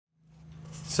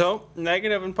So,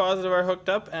 negative and positive are hooked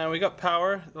up and we got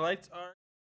power. The lights are...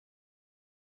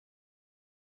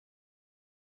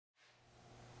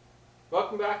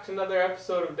 Welcome back to another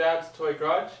episode of Dad's Toy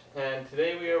Garage, and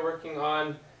today we are working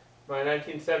on my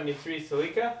 1973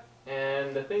 Celica,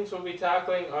 and the things we'll be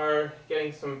tackling are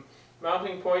getting some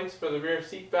mounting points for the rear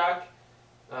seat back,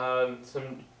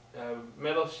 some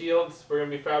metal shields. We're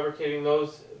going to be fabricating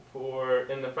those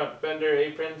in the front fender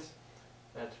aprons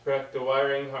to protect the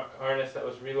wiring harness that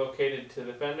was relocated to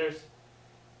the fenders,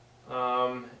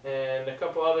 and a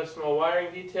couple other small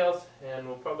wiring details, and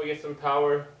we'll probably get some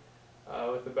power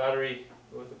with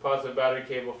the positive battery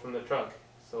cable from the trunk.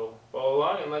 So follow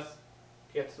along and let's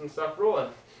get some stuff rolling.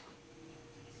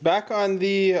 Back on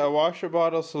the washer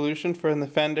bottle solution for in the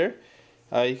fender,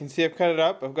 you can see I've cut it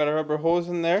up. I've got a rubber hose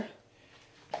in there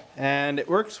and it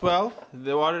works well.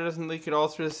 The water doesn't leak at all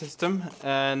through the system,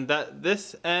 and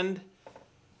this end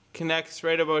connects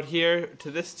right about here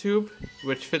to this tube,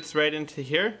 which fits right into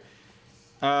here.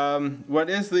 What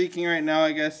is leaking right now,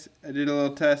 I guess I did a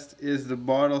little test, is the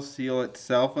bottle seal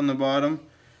itself on the bottom.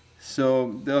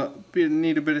 So they'll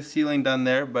need a bit of sealing done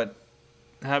there, but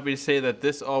I'm happy to say that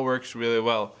this all works really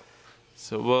well.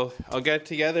 So I'll get it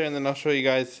together and then I'll show you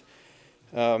guys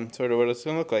sort of what it's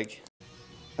going to look like.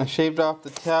 I shaved off the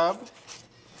tab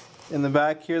in the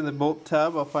back here, the bolt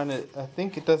tab. I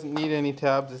think it doesn't need any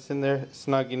tabs, it's in there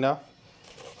snug enough.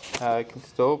 I can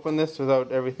still open this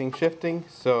without everything shifting,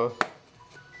 so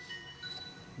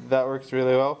that works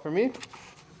really well for me.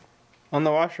 On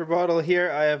the washer bottle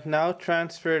here, I have now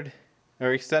transferred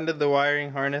or extended the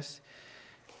wiring harness.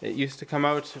 It used to come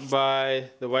out by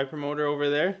the wiper motor over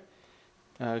there,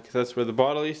 because that's where the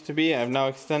bottle used to be. I've now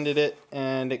extended it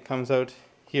and it comes out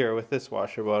here with this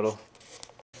washer bottle.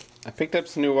 I picked up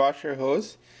some new washer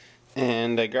hose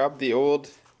and I grabbed the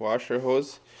old washer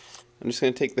hose. I'm just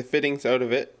going to take the fittings out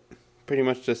of it, pretty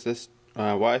much just this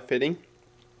Y fitting.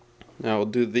 Now we'll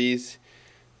do these.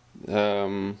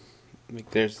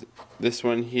 Like there's this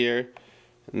one here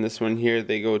and this one here,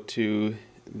 they go to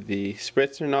the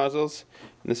spritzer nozzles,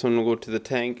 and this one will go to the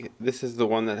tank. This is the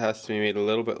one that has to be made a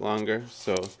little bit longer,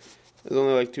 so it's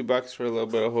only like $2 for a little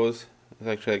bit of hose. It's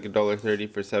actually like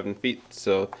 $1.30 for 7 feet,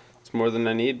 so it's more than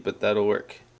I need, but that'll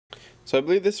work. So I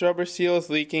believe this rubber seal is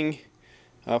leaking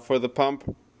for the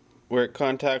pump where it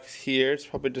contacts here. It's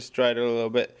probably just dried out a little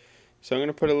bit. So I'm going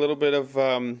to put a little bit of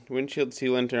windshield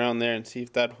sealant around there and see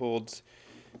if that holds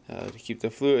to keep the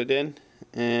fluid in.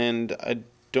 And I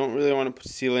don't really want to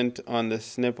put sealant on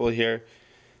this nipple here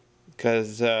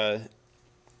because I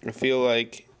feel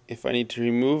like if I need to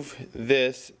remove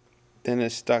this, then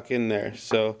it's stuck in there.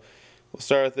 So we'll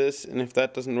start with this, and if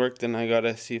that doesn't work, then I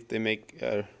gotta see if they make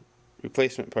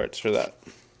replacement parts for that.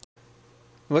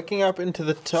 Looking up into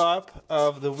the top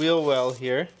of the wheel well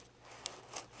here,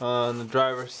 on the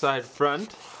driver's side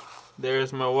front,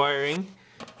 there's my wiring.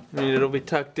 I mean, it'll be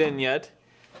tucked in yet,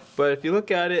 but if you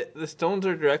look at it, the stones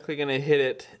are directly going to hit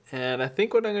it, and I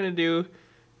think what I'm going to do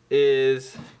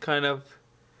is kind of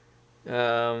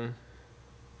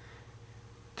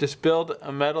just build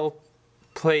a metal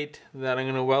plate that I'm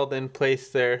going to weld in place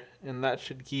there, and that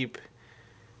should keep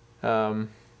the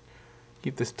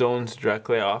stones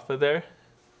directly off of there.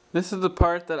 This is the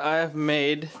part that I have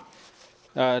made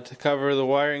to cover the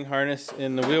wiring harness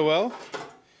in the wheel well.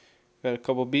 Got a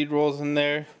couple bead rolls in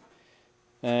there,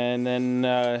 and then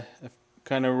I've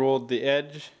kind of rolled the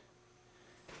edge.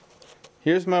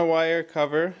 Here's my wire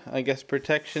cover, I guess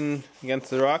protection against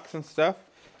the rocks and stuff.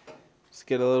 Let's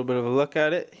get a little bit of a look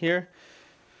at it here.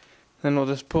 Then we'll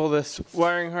just pull this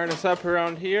wiring harness up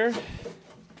around here.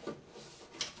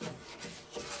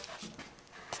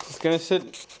 It's gonna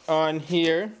sit on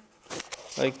here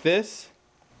like this.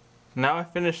 Now I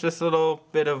finished this little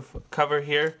bit of cover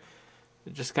here.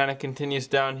 It just kind of continues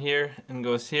down here and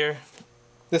goes here.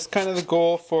 This is kind of the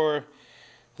goal for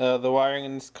the wiring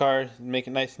in this car, make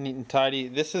it nice, neat and tidy.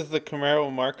 This is the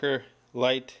Camaro marker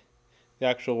light, the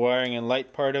actual wiring and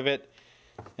light part of it.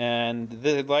 And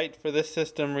the light for this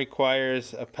system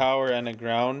requires a power and a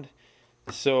ground.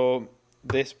 So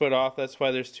they split off, that's why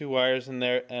there's two wires in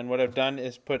there. And what I've done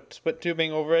is put split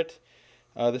tubing over it.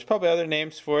 There's probably other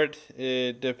names for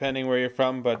it depending where you're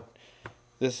from, but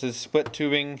this is split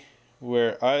tubing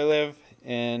where I live,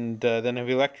 and then I've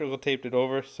electrical taped it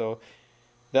over. So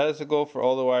that is the goal for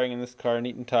all the wiring in this car,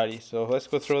 neat and tidy. So let's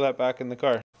go throw that back in the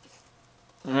car.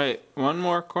 Alright, one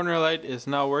more corner light is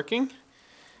now working.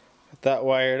 Got that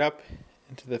wired up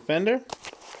into the fender.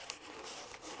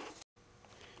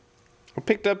 I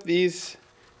picked up these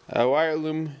wire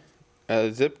loom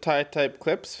zip tie type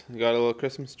clips. Got a little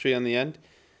Christmas tree on the end.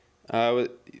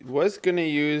 Was going to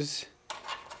use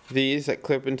these that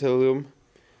clip into the loom,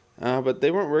 but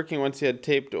they weren't working once he had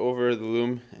taped over the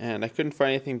loom, and I couldn't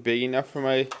find anything big enough for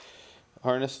my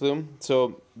harness loom,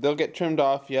 so they'll get trimmed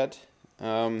off yet.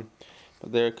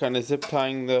 But they're kind of zip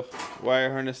tying the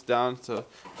wire harness down so it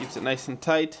keeps it nice and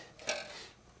tight.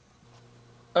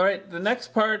 Alright, the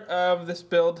next part of this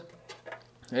build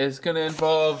is going to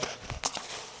involve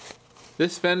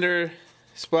this fender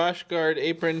splash guard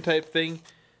apron type thing.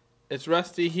 It's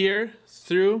rusty here,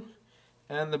 through,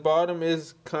 and the bottom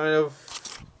is kind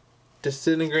of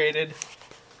disintegrated.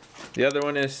 The other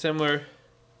one is similar,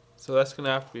 so that's going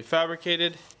to have to be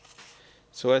fabricated.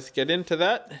 So let's get into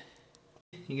that.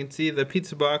 You can see the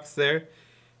pizza box there.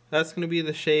 That's going to be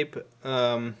the shape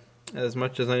as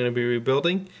much as I'm going to be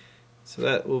rebuilding. So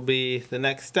that will be the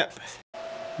next step.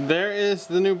 There is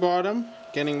the new bottom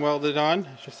getting welded on.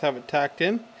 I just have it tacked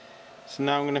in. So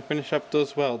now I'm going to finish up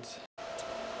those welds.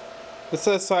 This is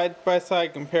a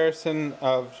side-by-side comparison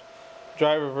of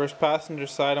driver versus passenger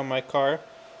side on my car.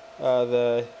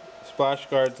 The splash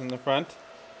guards in the front.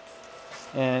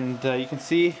 And you can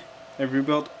see I've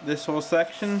rebuilt this whole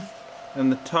section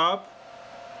and the top.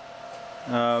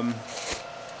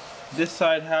 This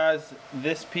side has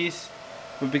this piece,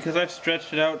 but because I've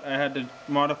stretched it out, I had to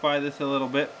modify this a little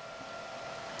bit.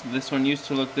 This one used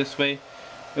to look this way.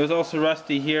 It was also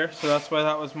rusty here, so that's why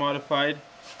that was modified.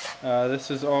 This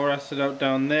is all rusted out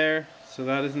down there, so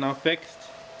that is now fixed.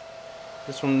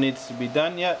 This one needs to be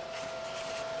done yet.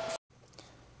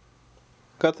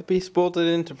 Got the piece bolted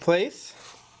into place,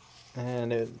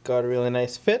 and it got a really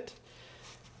nice fit.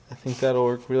 I think that'll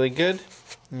work really good.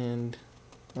 And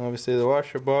obviously the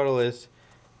washer bottle is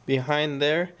behind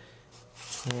there.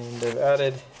 And I've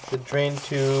added the drain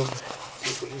tube. Let's see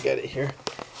if we can get it here.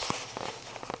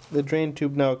 The drain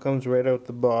tube now comes right out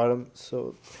the bottom,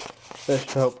 so that should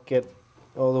help get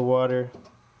all the water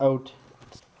out.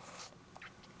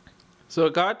 So I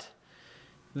got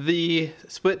the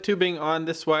split tubing on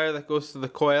this wire that goes to the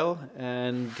coil,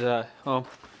 and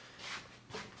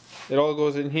it all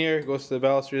goes in here, goes to the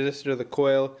ballast resistor, the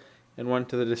coil, and one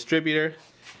to the distributor.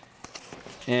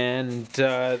 And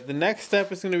the next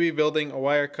step is going to be building a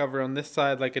wire cover on this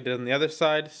side like I did on the other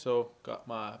side. So got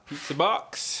my pizza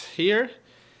box here,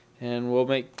 and we'll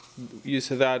make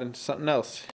use of that into something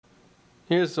else.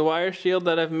 Here's the wire shield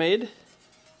that I've made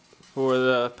for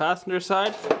the passenger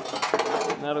side.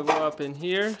 That'll go up in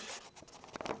here.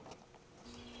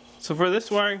 So for this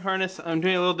wiring harness, I'm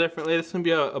doing it a little differently. This is going to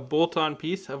be a bolt-on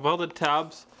piece. I've welded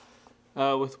tabs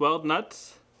with weld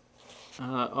nuts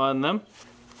on them.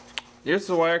 Here's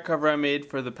the wire cover I made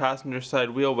for the passenger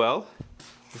side wheel well.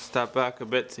 Just step back a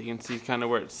bit so you can see kind of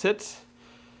where it sits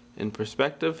in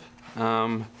perspective.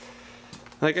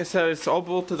 Like I said, it's all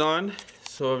bolted on.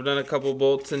 So I've done a couple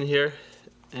bolts in here,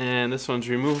 and this one's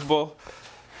removable.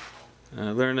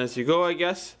 Learn as you go, I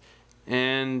guess.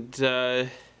 And then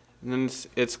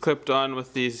it's clipped on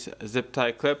with these zip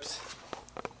tie clips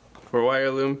for wire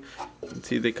loom. You can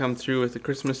see they come through with the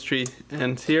Christmas tree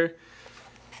ends here,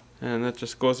 and that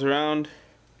just goes around,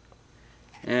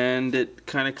 and it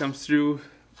kind of comes through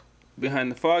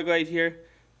behind the fog light here,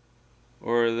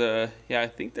 or I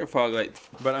think they're fog lights.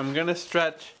 But I'm gonna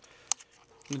stretch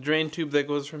the drain tube that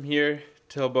goes from here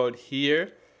till about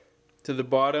here to the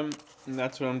bottom, and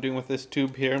that's what I'm doing with this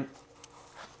tube here.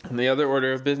 And the other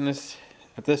order of business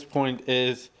at this point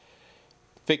is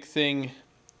fixing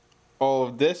all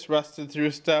of this rusted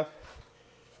through stuff,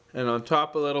 and on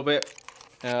top a little bit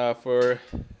for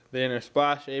the inner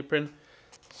splash apron.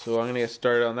 So I'm gonna get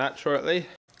started on that shortly.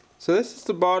 So this is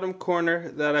the bottom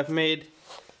corner that I've made.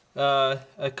 I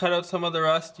cut out some of the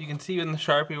rust. You can see in the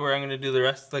Sharpie where I'm gonna do the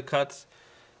rest of the cuts.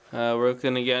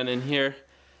 Working again in here.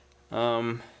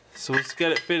 So let's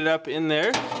get it fitted up in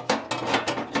there.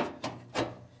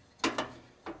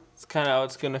 Kind of how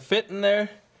it's going to fit in there.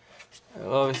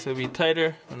 It'll obviously be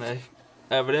tighter when I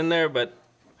have it in there, but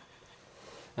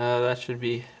that should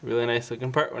be a really nice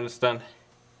looking part when it's done.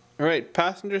 Alright,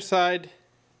 passenger side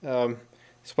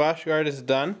splash guard is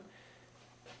done,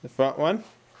 the front one,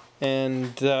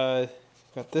 and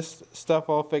got this stuff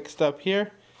all fixed up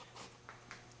here,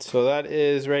 so that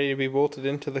is ready to be bolted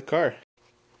into the car.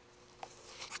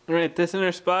 Alright, this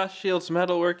inner splash shield's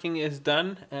metalworking is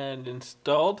done and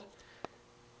installed.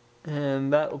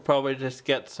 And that will probably just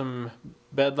get some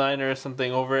bed liner or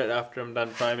something over it after I'm done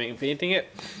priming and painting it.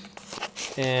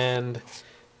 And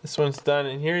this one's done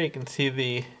in here. You can see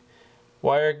the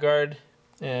wire guard,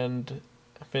 and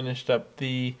I finished up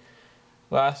the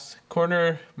last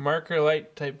corner marker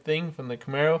light type thing from the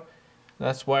Camaro.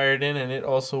 That's wired in and it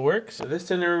also works. So this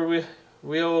inner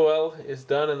wheel well is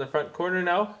done in the front corner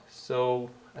now. So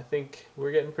I think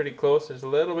we're getting pretty close. There's a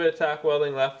little bit of tack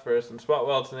welding left for some spot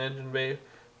welds in the engine bay,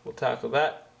 we'll tackle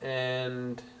that,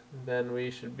 and then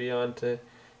we should be on to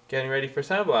getting ready for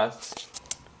sandblasts.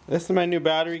 This is my new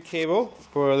battery cable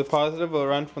for the positive. We'll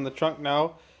run from the trunk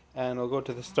now and we'll go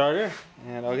to the starter,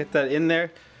 and I'll get that in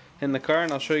there in the car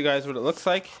and I'll show you guys what it looks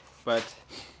like. But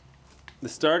the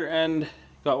starter end,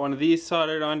 got one of these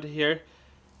soldered onto here,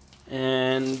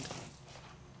 and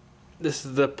this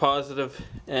is the positive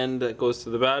end that goes to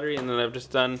the battery, and then I've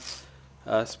just done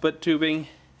split tubing,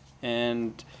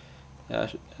 and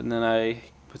then I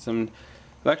put some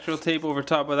electrical tape over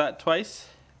top of that twice.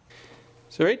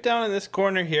 So right down in this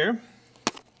corner here,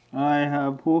 I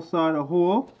have hole sawed a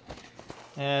hole,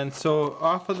 and so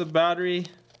off of the battery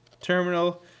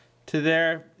terminal to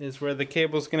there is where the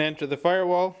cable is going to enter the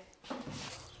firewall.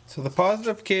 So the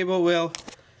positive cable will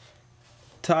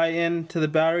tie in to the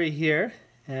battery here,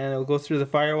 and it'll go through the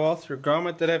firewall through a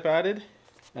grommet that I've added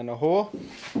and a hole,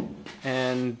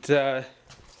 and it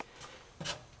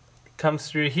comes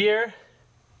through here,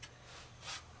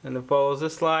 and it follows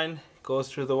this line, goes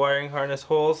through the wiring harness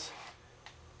holes,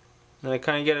 and I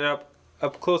kind of get it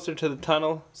up closer to the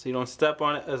tunnel so you don't step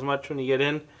on it as much when you get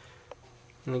in,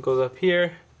 and it goes up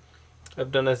here.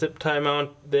 I've done a zip tie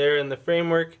mount there in the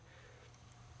framework,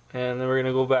 and then we're going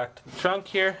to go back to the trunk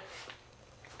here.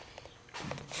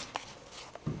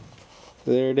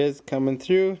 There it is, coming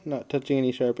through, not touching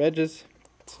any sharp edges.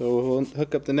 So we'll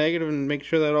hook up the negative and make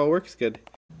sure that all works good.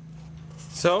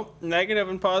 So negative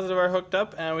and positive are hooked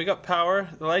up and we got power.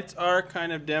 The lights are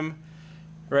kind of dim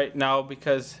right now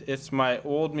because it's my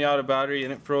old Miata battery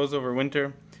and it froze over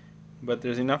winter, but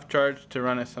there's enough charge to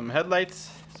run some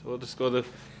headlights. So we'll just go to the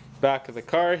back of the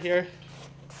car here.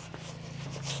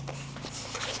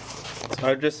 So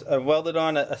I've welded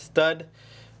on a stud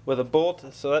with a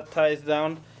bolt, so that ties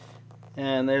down,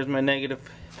 and there's my negative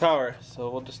power. So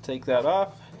we'll just take that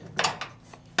off.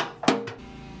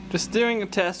 Just doing a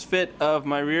test fit of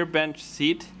my rear bench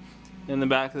seat in the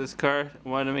back of this car. I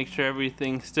wanted to make sure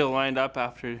everything's still lined up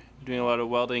after doing a lot of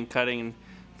welding, cutting, and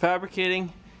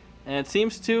fabricating, and it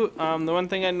seems to. The one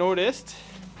thing I noticed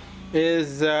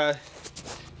is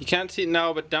you can't see it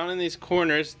now, but down in these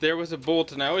corners there was a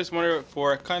bolt, and I always wondered what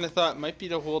for. I kind of thought it might be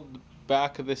to hold the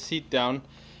back of the seat down,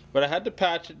 but I had to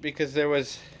patch it because it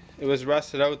was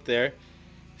rusted out there.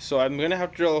 So I'm gonna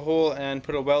have to drill a hole and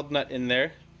put a weld nut in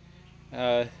there.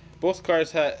 Both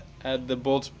cars had the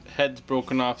bolt heads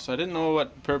broken off, so I didn't know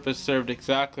what purpose served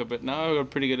exactly, but now I have a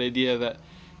pretty good idea that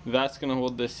that's gonna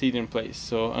hold the seat in place.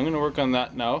 So I'm gonna work on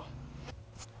that now.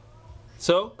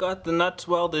 So got the nuts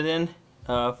welded in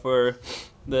for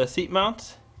the seat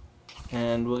mounts,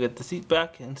 and we'll get the seat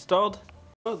back installed.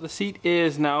 So the seat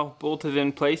is now bolted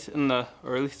in place, or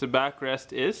at least the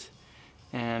backrest is,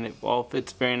 and it all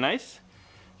fits very nice.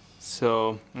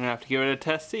 So I'm gonna have to give it a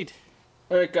test seat.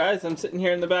 Alright guys, I'm sitting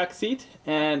here in the back seat,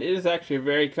 and it is actually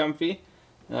very comfy.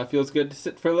 Feels good to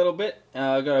sit for a little bit.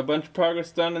 Got a bunch of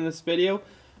progress done in this video.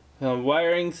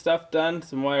 Wiring stuff done,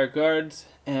 some wire guards,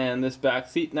 and this back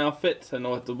seat now fits. I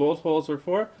know what the bolt holes were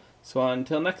for. So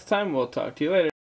until next time, we'll talk to you later.